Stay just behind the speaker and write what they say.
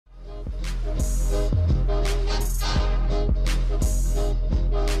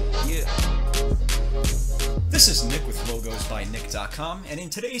GIMP.com, and in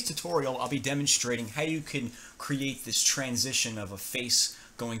today's tutorial I'll be demonstrating how you can create this transition of a face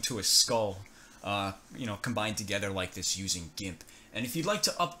going to a skull, combined together like this using GIMP. And if you'd like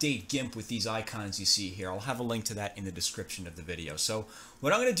to update GIMP with these icons you see here, I'll have a link to that in the description of the video. So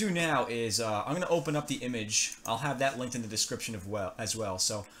what I'm going to do now is I'm going to open up the image. I'll have that linked in the description as well.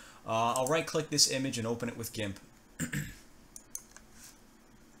 So I'll right click this image and open it with GIMP.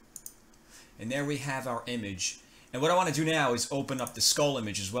 And there we have our image. And what I want to do now is open up the skull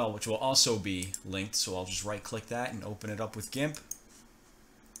image as well, which will also be linked. So I'll just right click that and open it up with GIMP.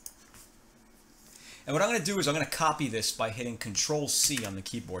 And what I'm going to do is I'm going to copy this by hitting Control C on the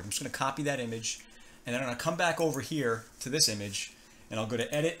keyboard. I'm just going to copy that image, and then I'm going to come back over here to this image, and I'll go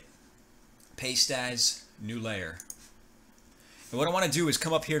to Edit, Paste As, New Layer. And what I want to do is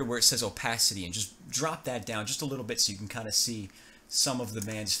come up here to where it says Opacity and just drop that down just a little bit so you can kind of see some of the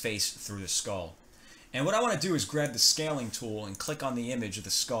man's face through the skull. And what I want to do is grab the scaling tool and click on the image of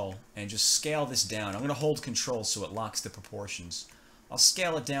the skull and just scale this down. I'm going to hold Control so it locks the proportions. I'll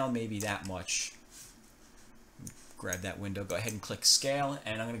scale it down maybe that much. Grab that window, go ahead and click Scale,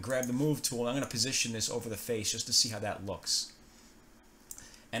 and I'm going to grab the Move tool. I'm going to position this over the face just to see how that looks.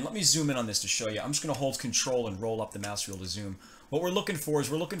 And let me zoom in on this to show you. I'm just going to hold Control and roll up the mouse wheel to zoom. What we're looking for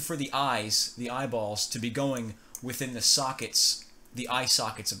is we're looking for the eyes, the eyeballs, to be going within the sockets, the eye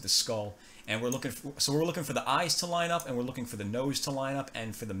sockets of the skull. And we're looking for the eyes to line up, and we're looking for the nose to line up,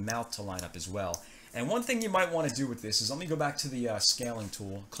 and for the mouth to line up as well. And one thing you might want to do with this is, let me go back to the scaling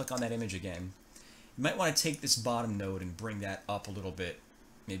tool, click on that image again. You might want to take this bottom node and bring that up a little bit,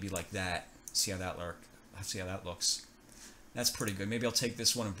 maybe like that. See how that looks. That's pretty good. Maybe I'll take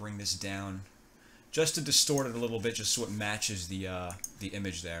this one and bring this down, just to distort it a little bit, just so it matches the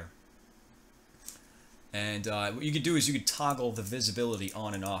image there. And what you could do is you could toggle the visibility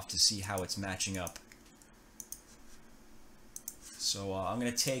on and off to see how it's matching up. So I'm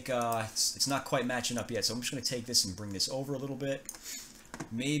going to take, it's not quite matching up yet, so I'm just going to take this and bring this over a little bit.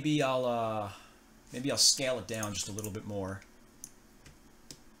 Maybe I'll scale it down just a little bit more.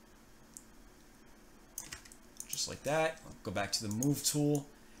 Just like that. I'll go back to the Move tool.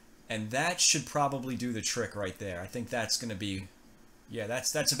 And that should probably do the trick right there. I think that's going to be, yeah,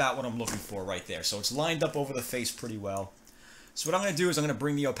 that's about what I'm looking for right there. So it's lined up over the face pretty well. So what I'm going to do is I'm going to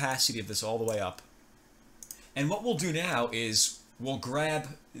bring the opacity of this all the way up. And what we'll do now is we'll grab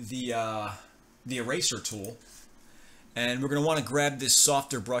the eraser tool. And we're going to want to grab this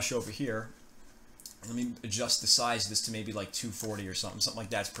softer brush over here. Let me adjust the size of this to maybe like 240 or something. Something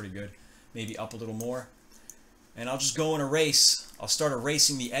like that's pretty good. Maybe up a little more. And I'll just go and erase. I'll start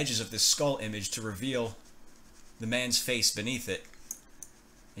erasing the edges of this skull image to reveal the man's face beneath it.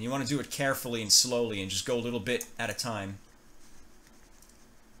 And you want to do it carefully and slowly and just go a little bit at a time.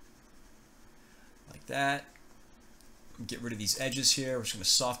 Like that. Get rid of these edges here. We're just going to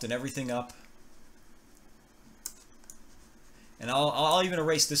soften everything up. And I'll even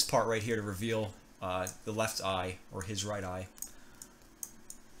erase this part right here to reveal the left eye, or his right eye.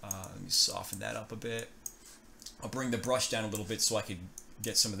 Let me soften that up a bit. I'll bring the brush down a little bit so I could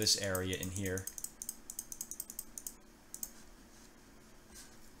get some of this area in here.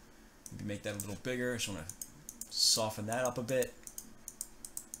 Maybe make that a little bigger. Just want to soften that up a bit.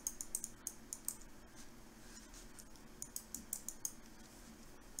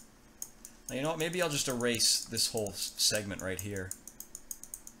 Now, you know what? Maybe I'll just erase this whole segment right here.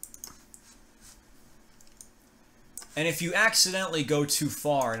 And if you accidentally go too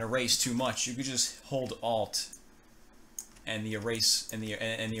far and erase too much, you could just hold Alt, and the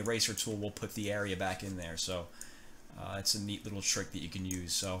eraser tool will put the area back in there. So it's a neat little trick that you can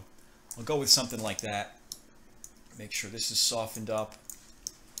use. So I'll go with something like that. Make sure this is softened up.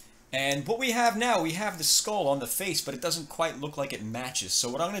 And what we have now, we have the skull on the face, but it doesn't quite look like it matches. So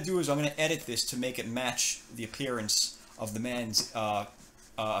what I'm going to do is I'm going to edit this to make it match the appearance of the man's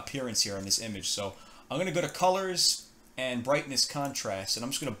appearance here in this image. So I'm going to go to Colors and Brightness Contrast, and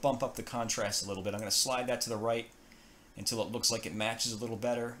I'm just going to bump up the contrast a little bit. I'm going to slide that to the right until it looks like it matches a little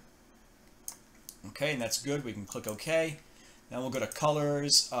better. Okay, and that's good. We can click OK. Now we'll go to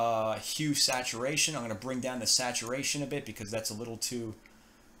Colors, Hue, Saturation. I'm going to bring down the saturation a bit because that's a little too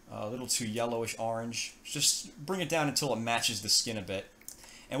yellowish orange. Just bring it down until it matches the skin a bit.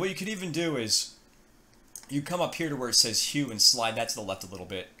 And what you could even do is you come up here to where it says Hue and slide that to the left a little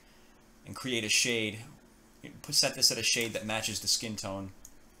bit and create a shade. Set this at a shade that matches the skin tone.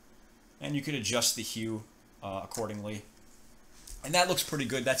 And you could adjust the hue accordingly. And that looks pretty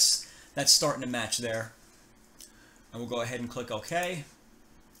good. That's starting to match there. And we'll go ahead and click OK.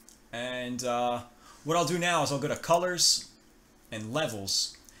 And what I'll do now is I'll go to Colors and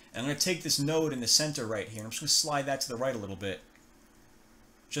Levels. And I'm going to take this node in the center right here, and I'm just going to slide that to the right a little bit.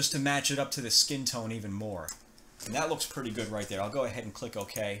 just to match it up to the skin tone even more. And that looks pretty good right there. I'll go ahead and click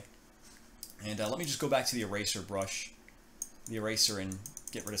OK. And let me just go back to the eraser brush, the eraser, and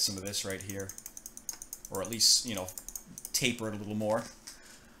get rid of some of this right here. Or at least, you know, taper it a little more.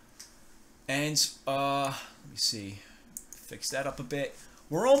 And, let me see, fix that up a bit.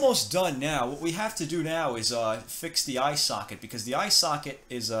 We're almost done now. What we have to do now is fix the eye socket, because the eye socket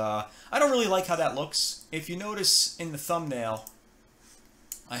is, I don't really like how that looks. If you notice in the thumbnail,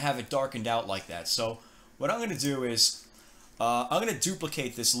 I have it darkened out like that. So what I'm going to do is, I'm going to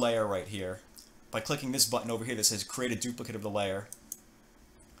duplicate this layer right here by clicking this button over here that says create a duplicate of the layer.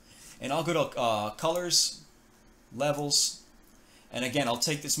 And I'll go to colors, levels, and again, I'll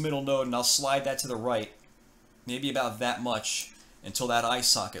take this middle node and I'll slide that to the right, maybe about that much, until that eye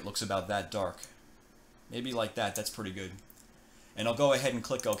socket looks about that dark. Maybe like that, that's pretty good. And I'll go ahead and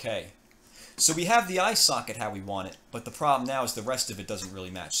click OK. So we have the eye socket how we want it, but the problem now is the rest of it doesn't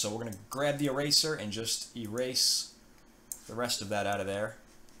really match. So we're going to grab the eraser and just erase the rest of that out of there.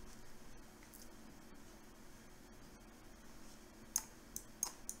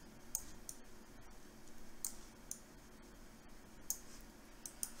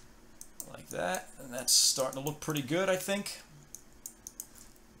 Like that, and that's starting to look pretty good, I think.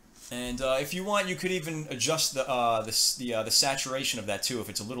 And if you want, you could even adjust the saturation of that too. If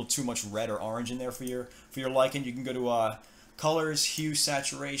it's a little too much red or orange in there for your liking, you can go to colors, hue,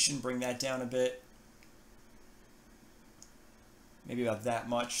 saturation, bring that down a bit. Maybe about that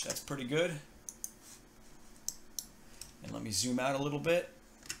much. That's pretty good. And let me zoom out a little bit.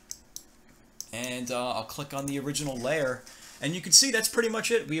 And I'll click on the original layer. And you can see that's pretty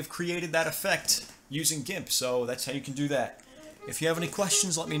much it. We have created that effect using GIMP. So that's how you can do that. If you have any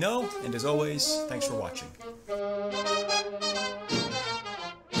questions, let me know. And as always, thanks for watching.